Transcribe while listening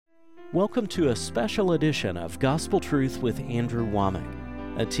Welcome to a special edition of Gospel Truth with Andrew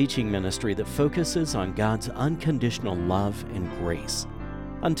Womack, a teaching ministry that focuses on God's unconditional love and grace.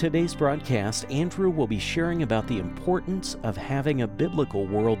 On today's broadcast, Andrew will be sharing about the importance of having a biblical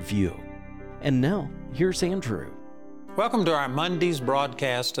worldview. And now, here's Andrew. Welcome to our Monday's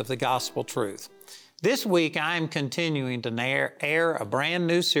broadcast of the Gospel Truth. This week, I'm continuing to air a brand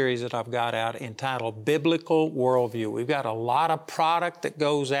new series that I've got out entitled Biblical Worldview. We've got a lot of product that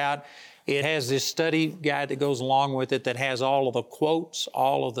goes out. It has this study guide that goes along with it that has all of the quotes,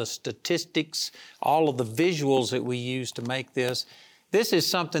 all of the statistics, all of the visuals that we use to make this. This is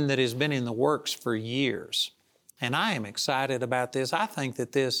something that has been in the works for years, and I am excited about this. I think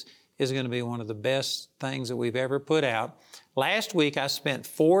that this is going to be one of the best things that we've ever put out. Last week, I spent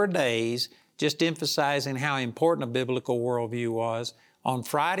 4 days just emphasizing how important a biblical worldview was. On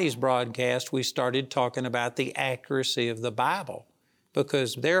Friday's broadcast, we started talking about the accuracy of the Bible,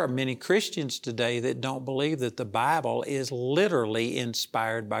 because there are many Christians today that don't believe that the Bible is literally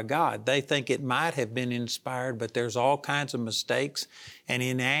inspired by God. They think it might have been inspired, but there's all kinds of mistakes and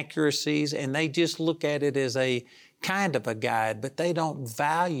inaccuracies, and they just look at it as a kind of a guide, but they don't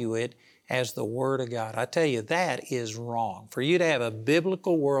value it as the Word of God. I tell you, that is wrong. For you to have a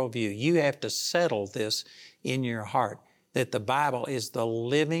biblical worldview, you have to settle this in your heart, that the Bible is the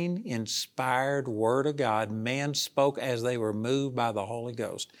living, inspired Word of God. Man spoke as they were moved by the Holy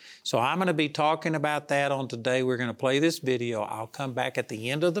Ghost. So I'm going to be talking about that on today. We're going to play this video. I'll come back at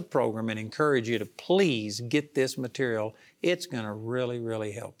the end of the program and encourage you to please get this material. It's going to really,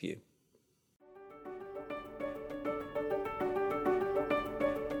 really help you.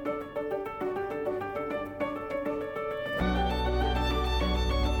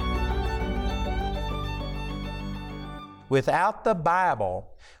 Without the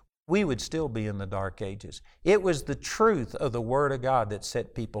Bible, we would still be in the dark ages. It was the truth of the Word of God that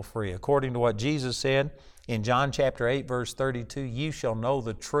set people free. According to what Jesus said in John chapter 8, verse 32, "You shall know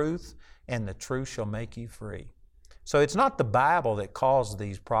the truth, and the truth shall make you free." So it's not the Bible that caused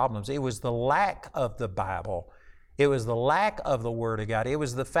these problems. It was the lack of the Bible. It was the lack of the Word of God. It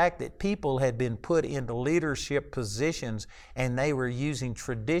was the fact that people had been put into leadership positions and they were using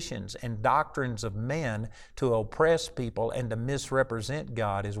traditions and doctrines of men to oppress people and to misrepresent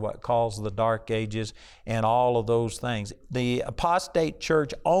God is what caused the dark ages and all of those things. The apostate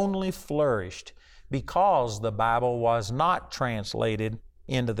church only flourished because the Bible was not translated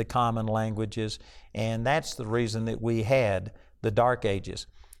into the common languages, and that's the reason that we had the dark ages.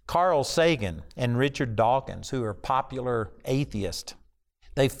 Carl Sagan and Richard Dawkins, who are popular atheists,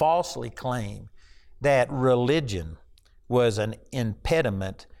 they falsely claim that religion was an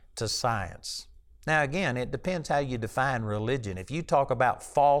impediment to science. Now again, it depends how you define religion. If you talk about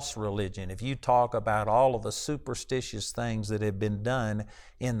false religion, if you talk about all of the superstitious things that have been done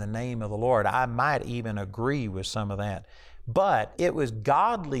in the name of the Lord, I might even agree with some of that. But it was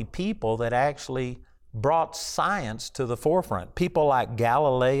godly people that actually brought science to the forefront. People like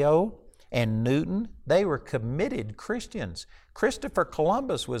Galileo and Newton, they were committed Christians. Christopher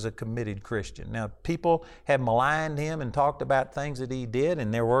Columbus was a committed Christian. Now, people have maligned him and talked about things that he did,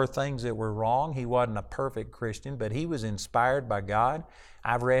 and there were things that were wrong. He wasn't a perfect Christian, but he was inspired by God.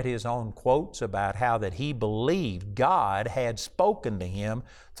 I've read his own quotes about how that he believed God had spoken to him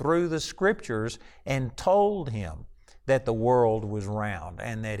through the Scriptures and told him that the world was round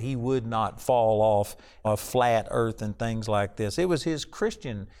and that he would not fall off a flat earth and things like this. It was his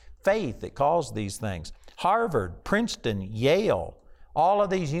Christian faith that caused these things. Harvard, Princeton, Yale, all of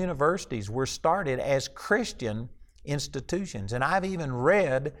these universities were started as Christian institutions. And I've even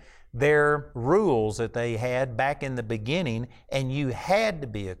read their rules that they had back in the beginning, and you had to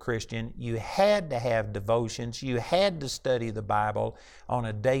be a Christian, you had to have devotions, you had to study the Bible on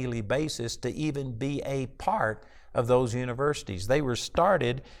a daily basis to even be a part of those universities. They were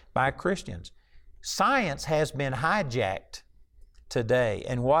started by Christians. Science has been hijacked today,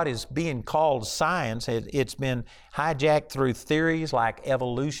 and what is being called science, it's been hijacked through theories like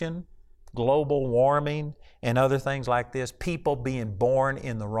evolution, global warming, and other things like this. People being born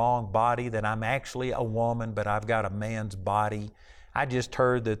in the wrong body, that I'm actually a woman, but I've got a man's body. I just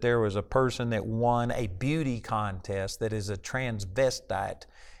heard that there was a person that won a beauty contest that is a transvestite,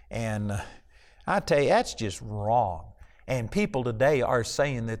 and I tell you, that's just wrong. And people today are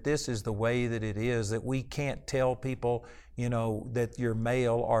saying that this is the way that it is, that we can't tell people, that you're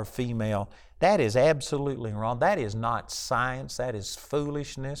male or female. That is absolutely wrong. That is not science. That is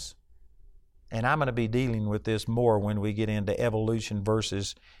foolishness. And I'm going to be dealing with this more when we get into evolution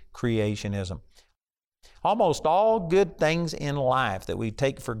versus creationism. Almost all good things in life that we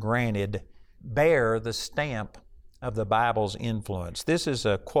take for granted bear the stamp of the Bible's influence. This is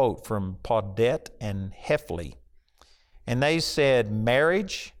a quote from Paudet and Heffley. And they said,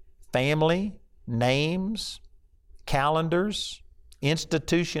 marriage, family, names, calendars,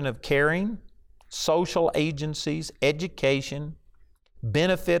 institution of caring, social agencies, education,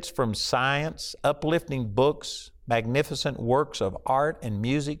 benefits from science, uplifting books, magnificent works of art and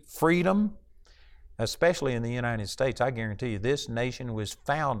music, freedom, especially in the United States. I guarantee you this nation was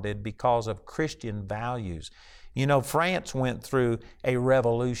founded because of Christian values. You know, France went through a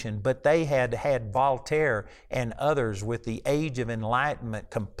revolution, but they had Voltaire and others with the Age of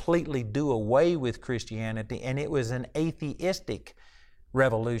Enlightenment completely do away with Christianity, and it was an atheistic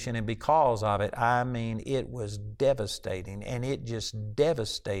revolution, and because of it, I mean, it was devastating, and it just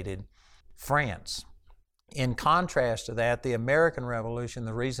devastated France. In contrast to that, the American Revolution,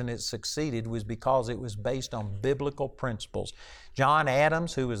 the reason it succeeded was because it was based on biblical principles. John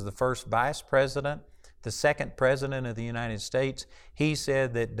Adams, who was the first vice president, the second president of the United States, he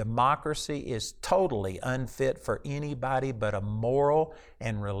said that democracy is totally unfit for anybody but a moral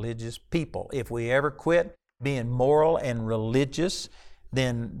and religious people. If we ever quit being moral and religious,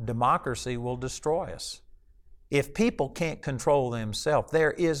 then democracy will destroy us. If people can't control themselves,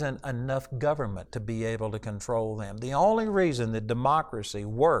 there isn't enough government to be able to control them. The only reason that democracy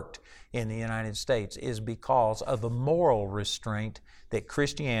worked in the United States is because of the moral restraint that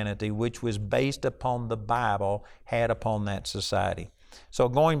Christianity, which was based upon the Bible, had upon that society. So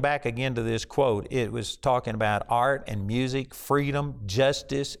going back again to this quote, it was talking about art and music, freedom,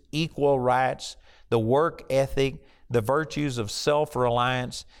 justice, equal rights, the work ethic, the virtues of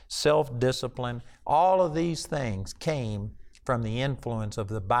self-reliance, self-discipline. All of these things came from the influence of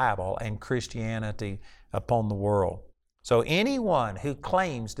the Bible and Christianity upon the world. So anyone who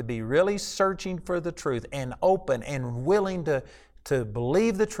claims to be really searching for the truth and open and willing to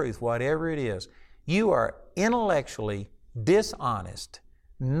believe the truth, whatever it is, you are intellectually dishonest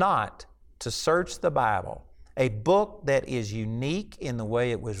not to search the Bible, a book that is unique in the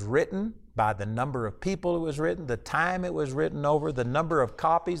way it was written, by the number of people it was written, the time it was written over, the number of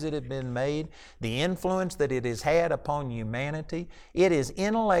copies that had been made, the influence that it has had upon humanity. It is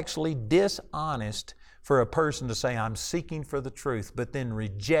intellectually dishonest for a person to say, I'm seeking for the truth, but then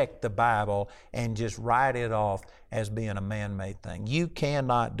reject the Bible and just write it off as being a man-made thing. You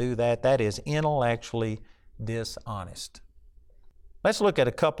cannot do that. That is intellectually dishonest. Let's look at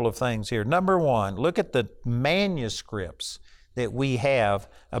a couple of things here. Number one, look at the manuscripts that we have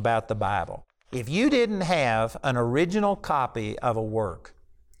about the Bible. If you didn't have an original copy of a work,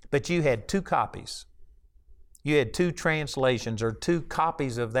 but you had two copies, you had two translations or two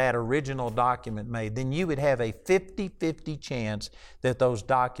copies of that original document made, then you would have a 50-50 chance that those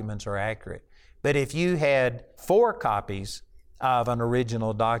documents are accurate. But if you had 4 copies of an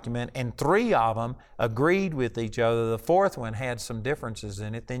original document and 3 of them agreed with each other, the 4th one had some differences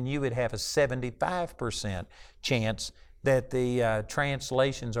in it, then you would have a 75% chance that the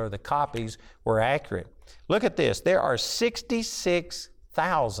translations or the copies were accurate. Look at this. There are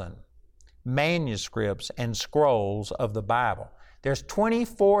 66,000 manuscripts and scrolls of the Bible. There's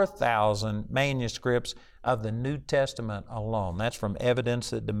 24,000 manuscripts of the New Testament alone. That's from Evidence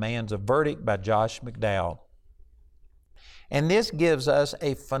That Demands a Verdict by Josh McDowell. And this gives us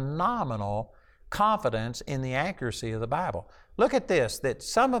a phenomenal confidence in the accuracy of the Bible. Look at this, that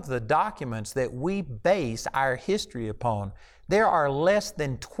some of the documents that we base our history upon, there are less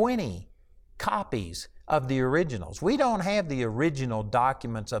than 20 copies of the originals. We don't have the original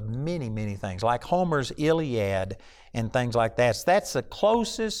documents of many, many things, like Homer's Iliad and things like that. So that's the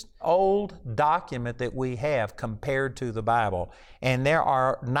closest old document that we have compared to the Bible. And there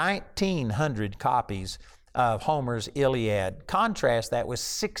are 1,900 copies of Homer's Iliad. Contrast that with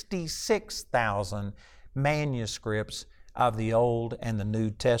 66,000 manuscripts of the Old and the New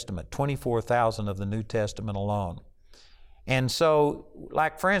Testament, 24,000 of the New Testament alone. And so,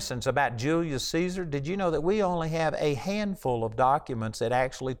 like for instance, about Julius Caesar, did you know that we only have a handful of documents that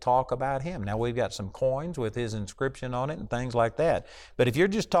actually talk about him? Now, we've got some coins with his inscription on it and things like that. But if you're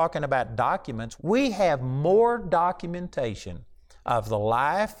just talking about documents, we have more documentation of the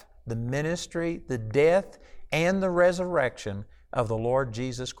life, the ministry, the death, and the resurrection of the Lord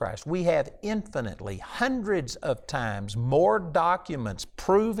Jesus Christ. We have infinitely, hundreds of times more documents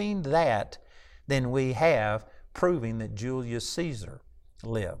proving that than we have proving that Julius Caesar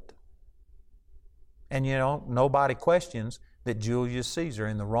lived. And you know, nobody questions that Julius Caesar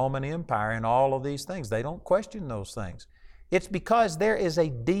and the Roman Empire and all of these things, they don't question those things. It's because there is a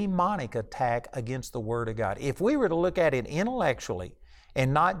demonic attack against the Word of God. If we were to look at it intellectually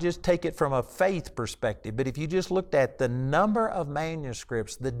and not just take it from a faith perspective, but if you just looked at the number of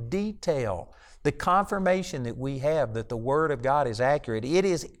manuscripts, the detail, the confirmation that we have that the Word of God is accurate, it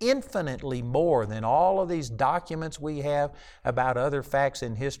is infinitely more than all of these documents we have about other facts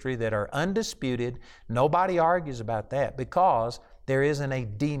in history that are undisputed. Nobody argues about that because there isn't a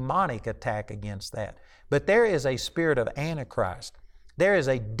demonic attack against that. But there is a spirit of Antichrist. There is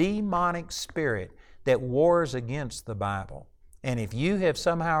a demonic spirit that wars against the Bible. And if you have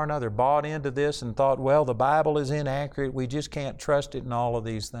somehow or another bought into this and thought, well, the Bible is inaccurate, we just can't trust it and all of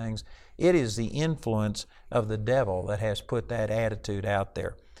these things, it is the influence of the devil that has put that attitude out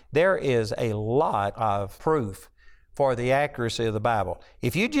there. There is a lot of proof for the accuracy of the Bible.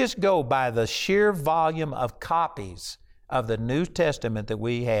 If you just go by the sheer volume of copies of the New Testament that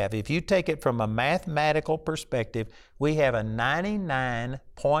we have, if you take it from a mathematical perspective, we have a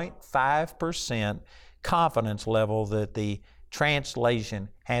 99.5% confidence level that the translation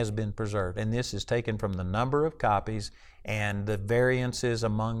has been preserved. And this is taken from the number of copies and the variances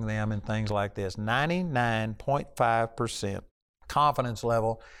among them and things like this. 99.5% confidence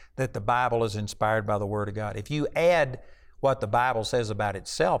level that the Bible is inspired by the Word of God. If you add what the Bible says about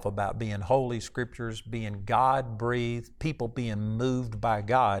itself, about being holy scriptures, being God-breathed, people being moved by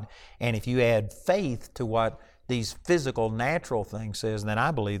God, and if you add faith to what these physical, natural things says, then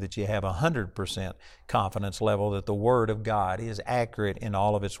I believe that you have 100% confidence level that the Word of God is accurate in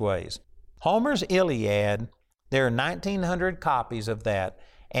all of its ways. Homer's Iliad, there are 1,900 copies of that,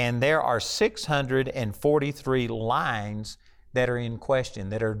 and there are 643 lines that are in question,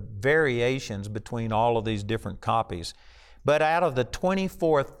 that are variations between all of these different copies. But out of the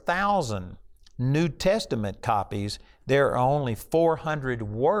 24,000 New Testament copies, there are only 400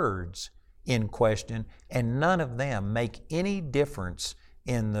 words in question, and none of them make any difference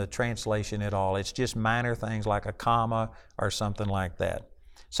in the translation at all. It's just minor things like a comma or something like that.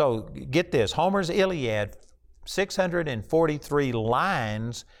 So get this, Homer's Iliad, 643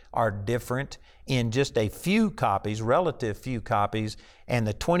 lines are different in just a few copies, relative few copies, and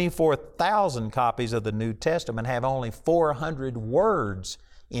the 24,000 copies of the New Testament have only 400 words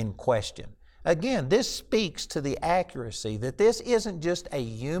in question. Again, this speaks to the accuracy that this isn't just a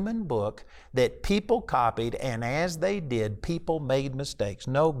human book that people copied, and as they did, people made mistakes.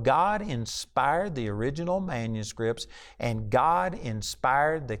 No, God inspired the original manuscripts, and God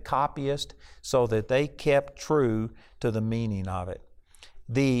inspired the copyist so that they kept true to the meaning of it.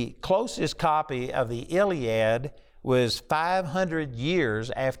 The closest copy of the Iliad was 500 years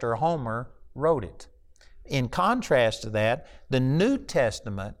after Homer wrote it. In contrast to that, the New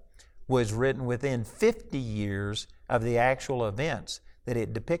Testament was written within 50 years of the actual events that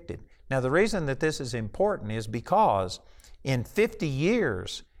it depicted. Now, the reason that this is important is because in 50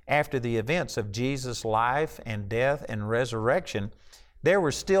 years after the events of Jesus' life and death and resurrection, there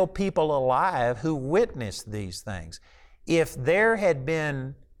were still people alive who witnessed these things. If there had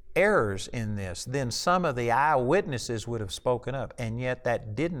been errors in this, then some of the eyewitnesses would have spoken up, and yet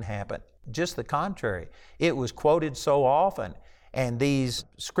that didn't happen. Just the contrary. It was quoted so often, and these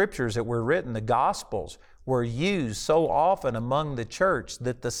scriptures that were written, the Gospels, were used so often among the church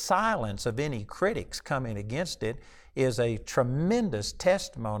that the silence of any critics coming against it is a tremendous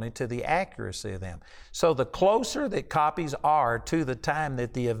testimony to the accuracy of them. So the closer that copies are to the time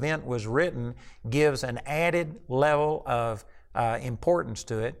that the event was written gives an added level of importance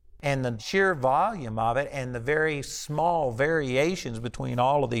to it. And the sheer volume of it and the very small variations between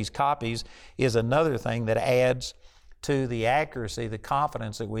all of these copies is another thing that adds to the accuracy, the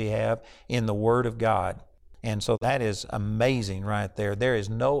confidence that we have in the Word of God. And so that is amazing right there. There is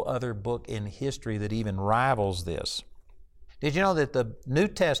no other book in history that even rivals this. Did you know that the New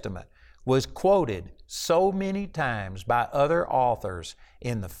Testament was quoted so many times by other authors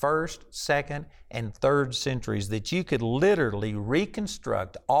in the 1st, 2nd, and 3rd centuries that you could literally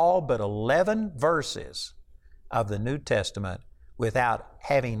reconstruct all but 11 verses of the New Testament without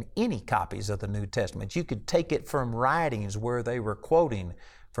having any copies of the New Testament? You could take it from writings where they were quoting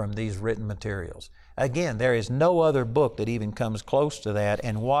from these written materials. Again, there is no other book that even comes close to that,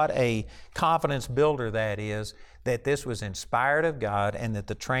 and what a confidence builder that is, that this was inspired of God and that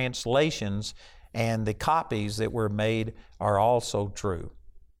the translations and the copies that were made are also true.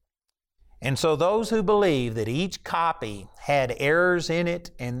 And so those who believe that each copy had errors in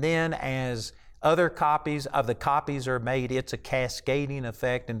it, and then as other copies of the copies are made, it's a cascading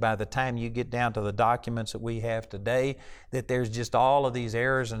effect, and by the time you get down to the documents that we have today, that there's just all of these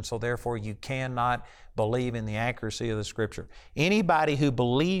errors, and so therefore you cannot believe in the accuracy of the Scripture. Anybody who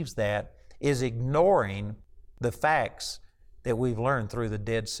believes that is ignoring the facts that we've learned through the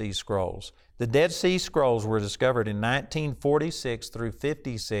Dead Sea Scrolls. The Dead Sea Scrolls were discovered in 1946 through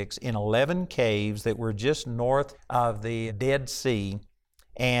 56 in 11 caves that were just north of the Dead Sea,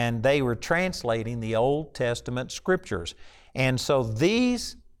 and they were translating the Old Testament Scriptures. And so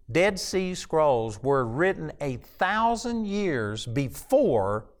these Dead Sea Scrolls were written 1,000 years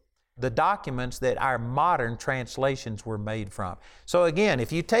before the documents that our modern translations were made from. So again,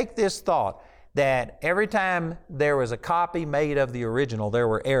 if you take this thought that every time there was a copy made of the original, there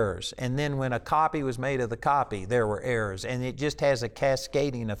were errors. And then when a copy was made of the copy, there were errors. And it just has a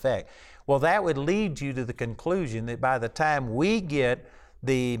cascading effect. Well, that would lead you to the conclusion that by the time we get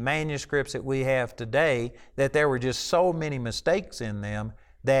the manuscripts that we have today, that there were just so many mistakes in them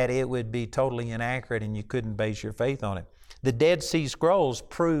that it would be totally inaccurate and you couldn't base your faith on it. The Dead Sea Scrolls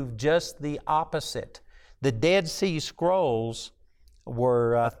prove just the opposite. The Dead Sea Scrolls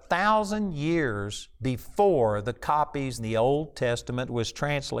were 1,000 years before the copies the Old Testament was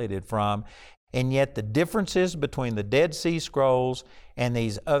translated from, and yet the differences between the Dead Sea Scrolls and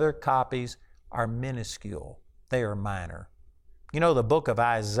these other copies are minuscule. They are minor. You know, the book of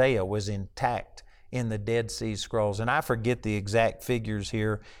Isaiah was intact in the Dead Sea Scrolls, and I forget the exact figures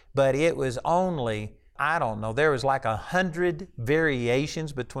here, but it was only, I don't know, there was like 100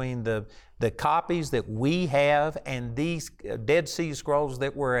 variations between the copies that we have and these Dead Sea Scrolls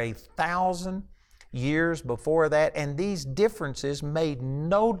that were 1,000 years before that, and these differences made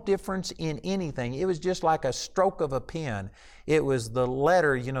no difference in anything. It was just like a stroke of a pen. It was the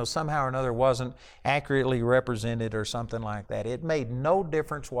letter, you know, somehow or another wasn't accurately represented or something like that. It made no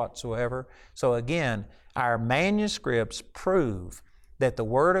difference whatsoever. So again, our manuscripts prove that the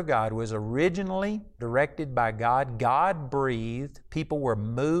Word of God was originally directed by God, God-breathed. People were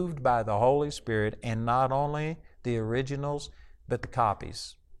moved by the Holy Spirit, and not only the originals, but the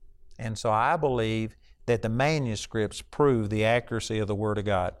copies. And so I believe that the manuscripts prove the accuracy of the Word of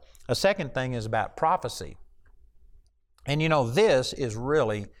God. A second thing is about prophecy. And you know, this is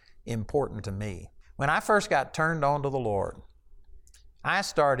really important to me. When I first got turned on to the Lord, I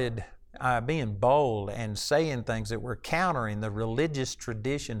started being bold and saying things that were countering the religious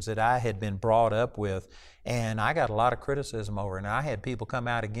traditions that I had been brought up with. And I got a lot of criticism over it. And I had people come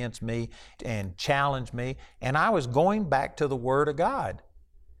out against me and challenge me. And I was going back to the Word of God.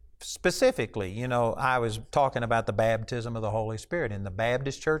 Specifically, you know, I was talking about the baptism of the Holy Spirit. In the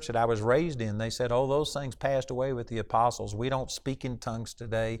Baptist church that I was raised in, they said, oh, those things passed away with the apostles. We don't speak in tongues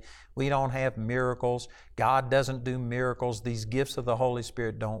today. We don't have miracles. God doesn't do miracles. These gifts of the Holy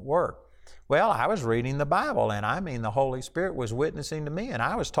Spirit don't work. Well, I was reading the Bible, and I mean, the Holy Spirit was witnessing to me, and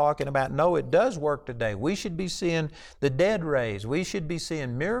I was talking about, no, it does work today. We should be seeing the dead raised. We should be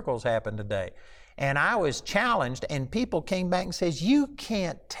seeing miracles happen today. And I was challenged, and people came back and says, you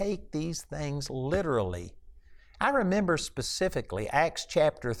can't take these things literally. I remember specifically Acts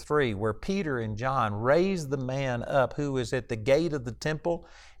chapter 3, where Peter and John raised the man up who was at the gate of the temple,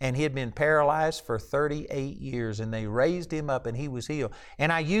 and he had been paralyzed for 38 years, and they raised him up and he was healed.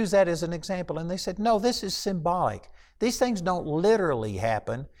 And I used that as an example, and they said, no, this is symbolic. These things don't literally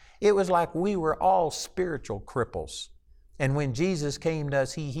happen. It was like we were all spiritual cripples. And when Jesus came to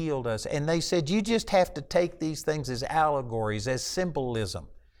us, He healed us. And they said, you just have to take these things as allegories, as symbolism.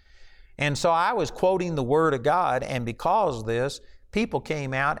 And so I was quoting the Word of God, and because of this, people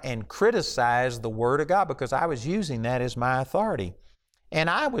came out and criticized the Word of God because I was using that as my authority.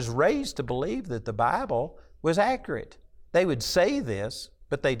 And I was raised to believe that the Bible was accurate. They would say this,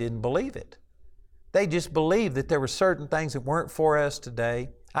 but they didn't believe it. They just believed that there were certain things that weren't for us today.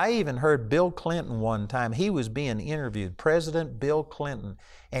 I even heard Bill Clinton one time. He was being interviewed, President Bill Clinton,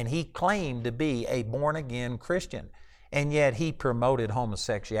 and he claimed to be a born-again Christian. And yet he promoted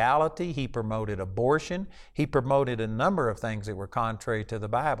homosexuality, he promoted abortion, he promoted a number of things that were contrary to the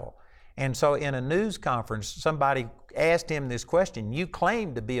Bible. And so in a news conference, somebody asked him this question, you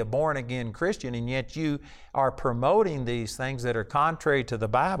claim to be a born-again Christian, and yet you are promoting these things that are contrary to the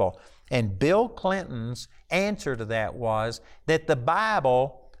Bible. And Bill Clinton's answer to that was that the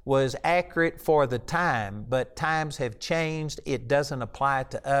Bible was accurate for the time, but times have changed. It doesn't apply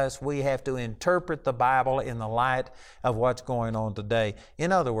to us. We have to interpret the Bible in the light of what's going on today.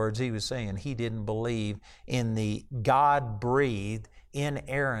 In other words, he was saying he didn't believe in the God-breathed,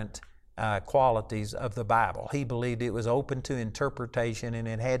 inerrant qualities of the Bible. He believed it was open to interpretation and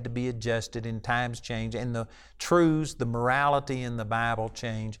it had to be adjusted, and times change, and the truths, the morality in the Bible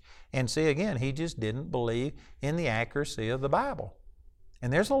change. And see, again, he just didn't believe in the accuracy of the Bible.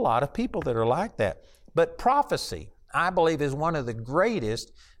 And there's a lot of people that are like that. But prophecy, I believe, is one of the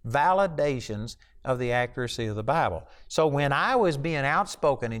greatest validations of the accuracy of the Bible. So when I was being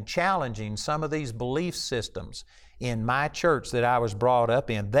outspoken and challenging some of these belief systems in my church that I was brought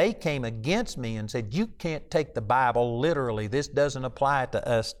up in, they came against me and said, you can't take the Bible literally. This doesn't apply to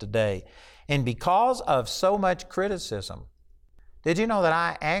us today. And because of so much criticism, did you know that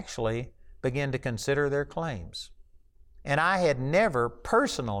I actually began to consider their claims? And I had never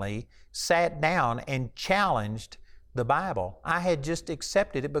personally sat down and challenged the Bible. I had just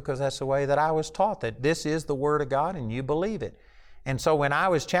accepted it because that's the way that I was taught, that this is the Word of God and you believe it. And so when I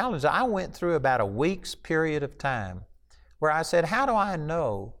was challenged, I went through about a week's period of time where I said, how do I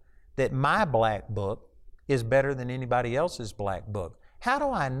know that my black book is better than anybody else's black book? How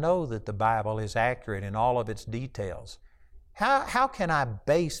do I know that the Bible is accurate in all of its details? How can I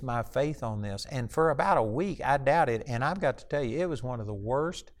base my faith on this? And for about a week, I doubted, and I've got to tell you, it was one of the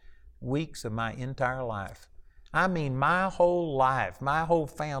worst weeks of my entire life. I mean, my whole life, my whole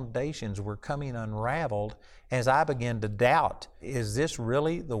foundations were coming unraveled as I began to doubt, is this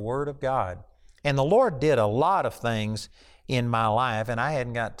really the Word of God? And the Lord did a lot of things in my life, and I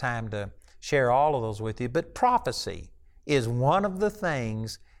hadn't got time to share all of those with you, but prophecy is one of the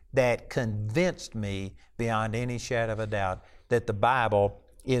things that convinced me beyond any shadow of a doubt that the Bible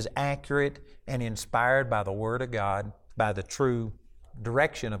is accurate and inspired by the Word of God, by the true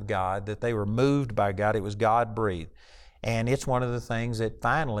direction of God, that they were moved by God. It was God-breathed. And it's one of the things that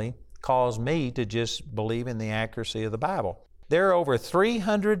finally caused me to just believe in the accuracy of the Bible. There are over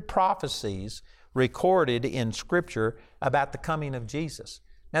 300 prophecies recorded in Scripture about the coming of Jesus.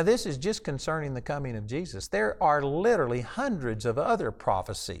 Now, this is just concerning the coming of Jesus. There are literally hundreds of other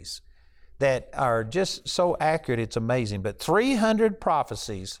prophecies that are just so accurate, it's amazing. But 300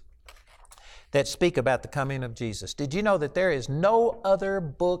 prophecies that speak about the coming of Jesus. Did you know that there is no other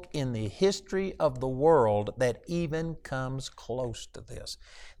book in the history of the world that even comes close to this?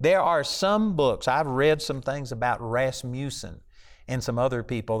 There are some books, I've read some things about Rasmussen and some other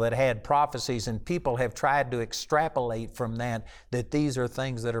people that had prophecies, and people have tried to extrapolate from that these are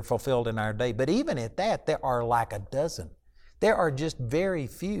things that are fulfilled in our day. But even at that, there are like a dozen. There are just very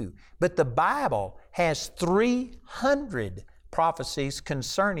few. But the Bible has 300 prophecies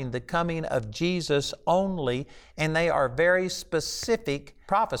concerning the coming of Jesus only, and they are very specific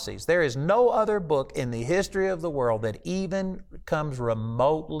prophecies. There is no other book in the history of the world that even comes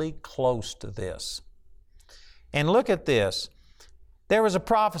remotely close to this. And look at this. There was a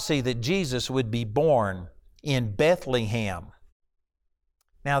prophecy that Jesus would be born in Bethlehem.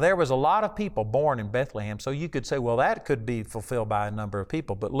 Now, there was a lot of people born in Bethlehem, so you could say, well, that could be fulfilled by a number of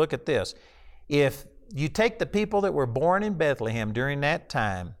people. But look at this. If you take the people that were born in Bethlehem during that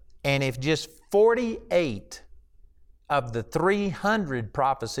time, and if just 48 of the 300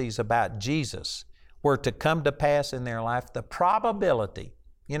 prophecies about Jesus were to come to pass in their life, the probability,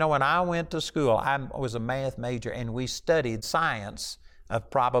 you know, when I went to school, I was a math major, and we studied science of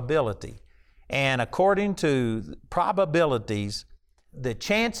probability. And according to probabilities, the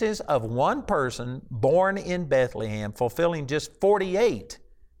chances of one person born in Bethlehem fulfilling just 48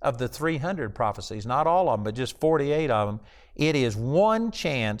 of the 300 prophecies, not all of them, but just 48 of them, it is one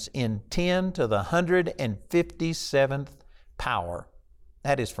chance in 10 to the 157th power.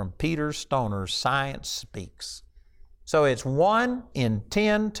 That is from Peter Stoner's Science Speaks. So it's 1 in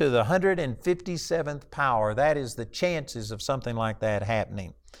 10 to the 157th power. That is the chances of something like that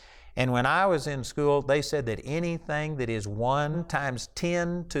happening. And when I was in school, they said that anything that is 1 times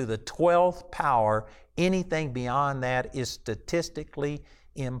 10 to the 12th power, anything beyond that is statistically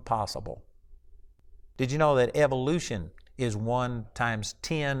impossible. Did you know that evolution is 1 times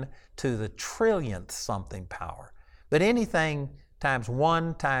 10 to the trillionth something power? But anything times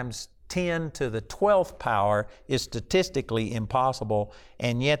 1 times 10 to the 12th power is statistically impossible,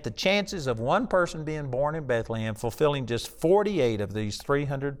 and yet the chances of one person being born in Bethlehem fulfilling just 48 of these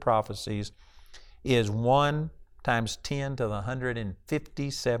 300 prophecies is 1 times 10 to the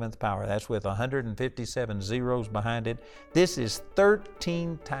 157th power. That's with 157 zeros behind it. This is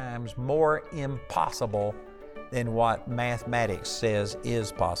 13 times more impossible than what mathematics says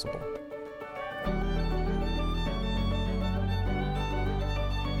is possible.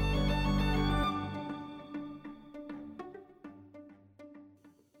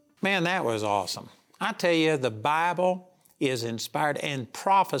 Man, that was awesome. I tell you, the Bible is inspired, and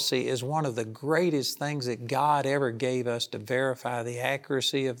prophecy is one of the greatest things that God ever gave us to verify the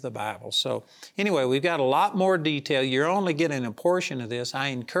accuracy of the Bible. So anyway, we've got a lot more detail. You're only getting a portion of this. I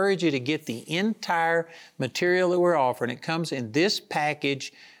encourage you to get the entire material that we're offering. It comes in this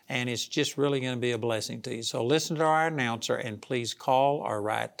package, and it's just really going to be a blessing to you. So listen to our announcer, and please call or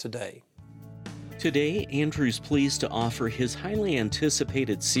write today. Today, Andrew's pleased to offer his highly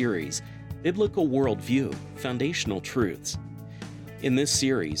anticipated series, Biblical Worldview, Foundational Truths. In this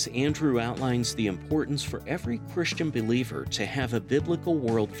series, Andrew outlines the importance for every Christian believer to have a biblical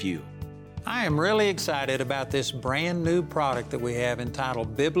worldview. I am really excited about this brand new product that we have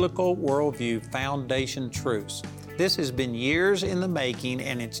entitled Biblical Worldview Foundation Truths. This has been years in the making,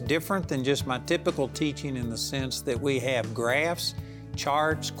 and it's different than just my typical teaching in the sense that we have graphs,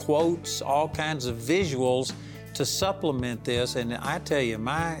 charts, quotes, all kinds of visuals to supplement this. And I tell you,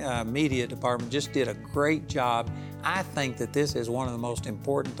 my media department just did a great job. I think that this is one of the most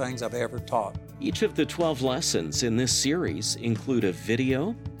important things I've ever taught. Each of the 12 lessons in this series include a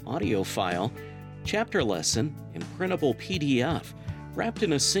video, audio file, chapter lesson, and printable PDF wrapped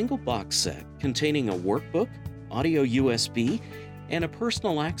in a single box set containing a workbook, audio USB, and a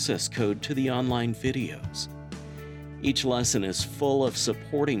personal access code to the online videos. Each lesson is full of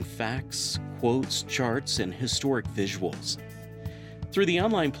supporting facts, quotes, charts, and historic visuals. Through the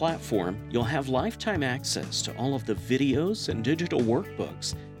online platform, you'll have lifetime access to all of the videos and digital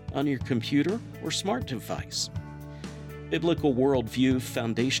workbooks on your computer or smart device. Biblical Worldview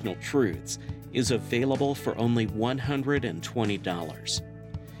Foundational Truths is available for only $120.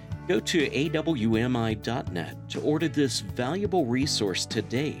 Go to awmi.net to order this valuable resource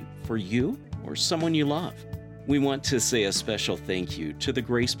today for you or someone you love. We want to say a special thank you to the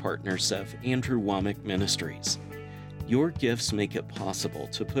grace partners of Andrew Womack Ministries. Your gifts make it possible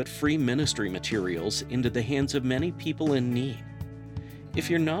to put free ministry materials into the hands of many people in need. If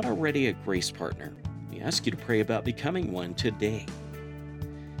you're not already a grace partner, we ask you to pray about becoming one today.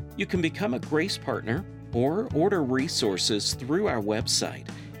 You can become a grace partner or order resources through our website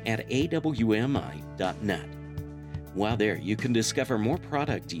at awmi.net. While there, you can discover more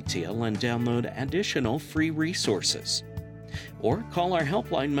product detail and download additional free resources. Or call our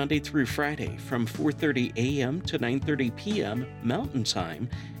helpline Monday through Friday from 4:30 a.m. to 9:30 p.m. Mountain Time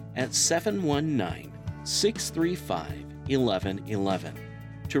at 719-635-1111.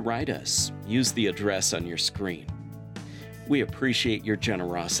 To write us, use the address on your screen. We appreciate your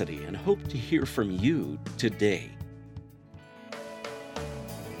generosity and hope to hear from you today.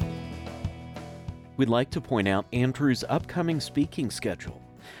 We'd like to point out Andrew's upcoming speaking schedule.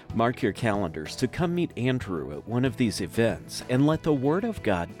 Mark your calendars to come meet Andrew at one of these events and let the Word of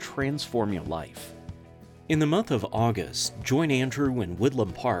God transform your life. In the month of August, join Andrew in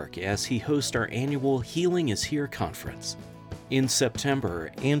Woodland Park as he hosts our annual Healing is Here conference. In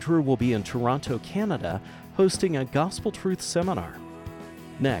September, Andrew will be in Toronto, Canada, hosting a Gospel Truth seminar.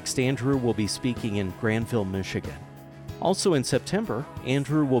 Next, Andrew will be speaking in Granville, Michigan. Also in September,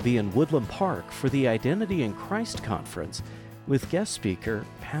 Andrew will be in Woodland Park for the Identity in Christ conference with guest speaker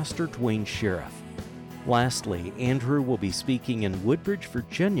Pastor Dwayne Sheriff. Lastly, Andrew will be speaking in Woodbridge,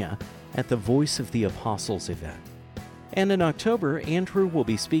 Virginia at the Voice of the Apostles event. And in October, Andrew will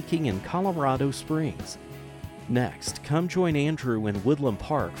be speaking in Colorado Springs. Next, come join Andrew in Woodland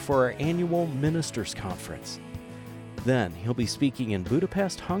Park for our annual Ministers Conference. Then he'll be speaking in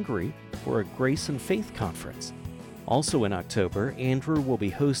Budapest, Hungary for a Grace and Faith conference. Also in October, Andrew will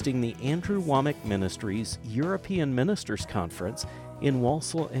be hosting the Andrew Womack Ministries European Ministers Conference in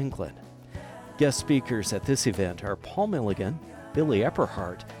Walsall, England. Guest speakers at this event are Paul Milligan, Billy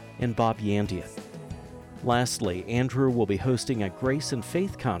Epperhart, and Bob Yandian. Lastly, Andrew will be hosting a Grace and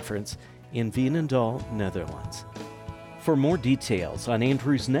Faith conference in Veenendaal, Netherlands. For more details on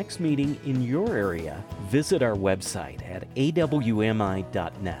Andrew's next meeting in your area, visit our website at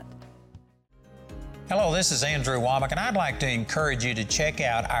awmi.net. Hello, this is Andrew Womack, and I'd like to encourage you to check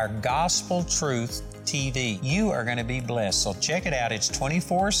out our Gospel Truth TV. You are going to be blessed, so check it out. It's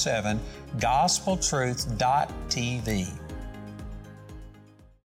 24/7, gospeltruth.tv.